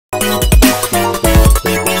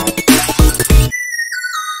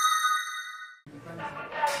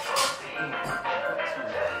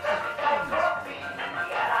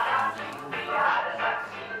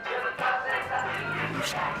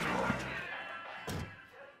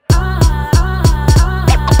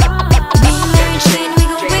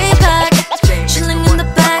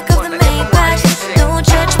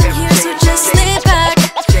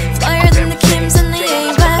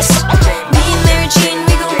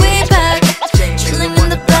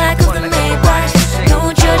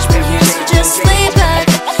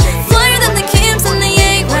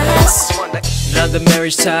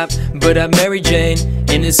top, but I'm Mary Jane.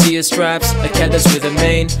 In the sea of stripes, a cat that's with a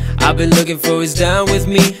mane. I've been looking for who's down with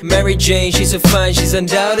me. Mary Jane, she's so fine, she's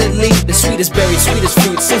undoubtedly the sweetest berry, sweetest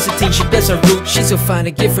fruit. Since a teen, she bless her root. She's so fine,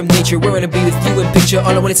 a gift from nature. We're gonna be with you in picture.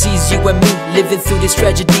 All I wanna see is you and me, living through this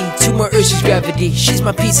tragedy. 2 more Earths, she's gravity. She's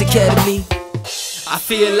my peace academy. I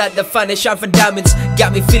feel like the finest shine from diamonds.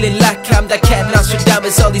 Got me feeling like I'm that cat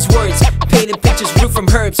Nostradamus. All these words, painting pictures, root from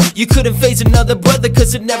herbs. You couldn't face another brother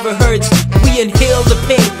cause it never hurts. We inhale the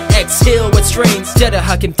pain, exhale what strains. Deda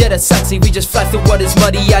hakim, deda saxi, we just fly through what is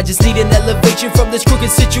muddy. I just need an elevation from this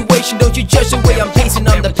crooked situation. Don't you judge the way I'm pacing,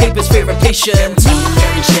 I'm the paper's favorite patient. Me and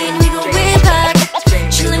Mary Jane, we go way back,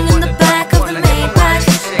 chilling in the back of the Maybach.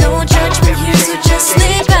 No judgment here, so just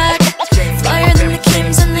lay back, flyer than the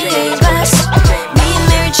kings and the A-Bass.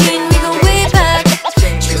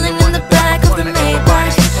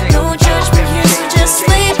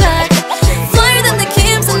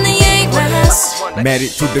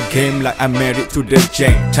 Married to the game like I'm married to the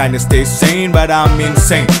Jane. Trying to stay sane but I'm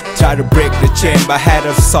insane. Try to break the chain but had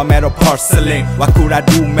a saw metal porcelain. What could I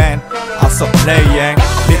do, man? I stop playing.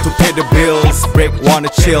 Need to pay the bills, break,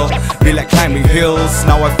 wanna chill. Be like climbing hills,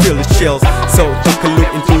 now I feel the chills. So took a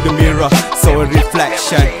look into the mirror, saw a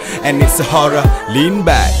reflection, and it's a horror. Lean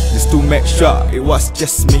back, just to make sure it was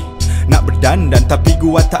just me. Nak berdandan tapi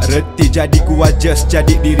gua tak reti, jadi gua just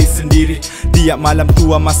jadi diri sendiri. Tiap malam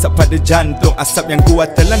tua masak pada jantung, asap yang gua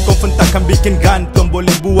telan confirm takkan bikin gantung.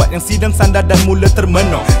 Boleh buat yang sidang sandar dan mula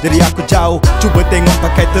termenung. Jadi aku jauh, cuba tengok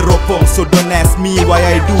pakai teropong. So don't ask me why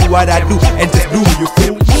I do what I do, and just do you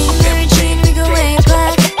feel. Me and Mary Jane, we go way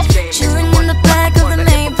back, chilling in the back of the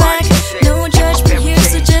Maybach. No judgment here,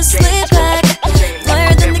 so just lay back,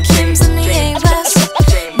 flyer than the Kims and the A-Bass.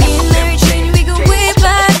 Me and Mary Jane, we go way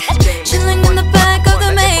back, chilling in the back of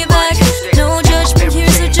the Maybach. No judgment here,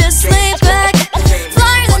 so just lay back,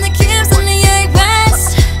 flyer than the Kims and the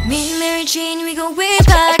A-Bass. Me and Mary Jane, we go way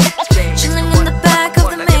back, chilling in the back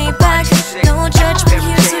of the Maybach. No judgment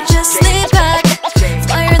here, so just lay back,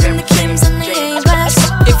 flyer than the Kims and the A-Bass.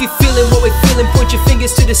 If you're feeling what we're feeling, point your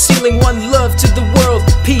fingers to the ceiling. One love to the world,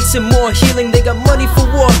 peace and more healing. They got money for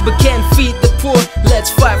war but can't feed the poor. Let's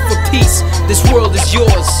fight for peace, this world is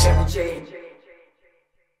yours.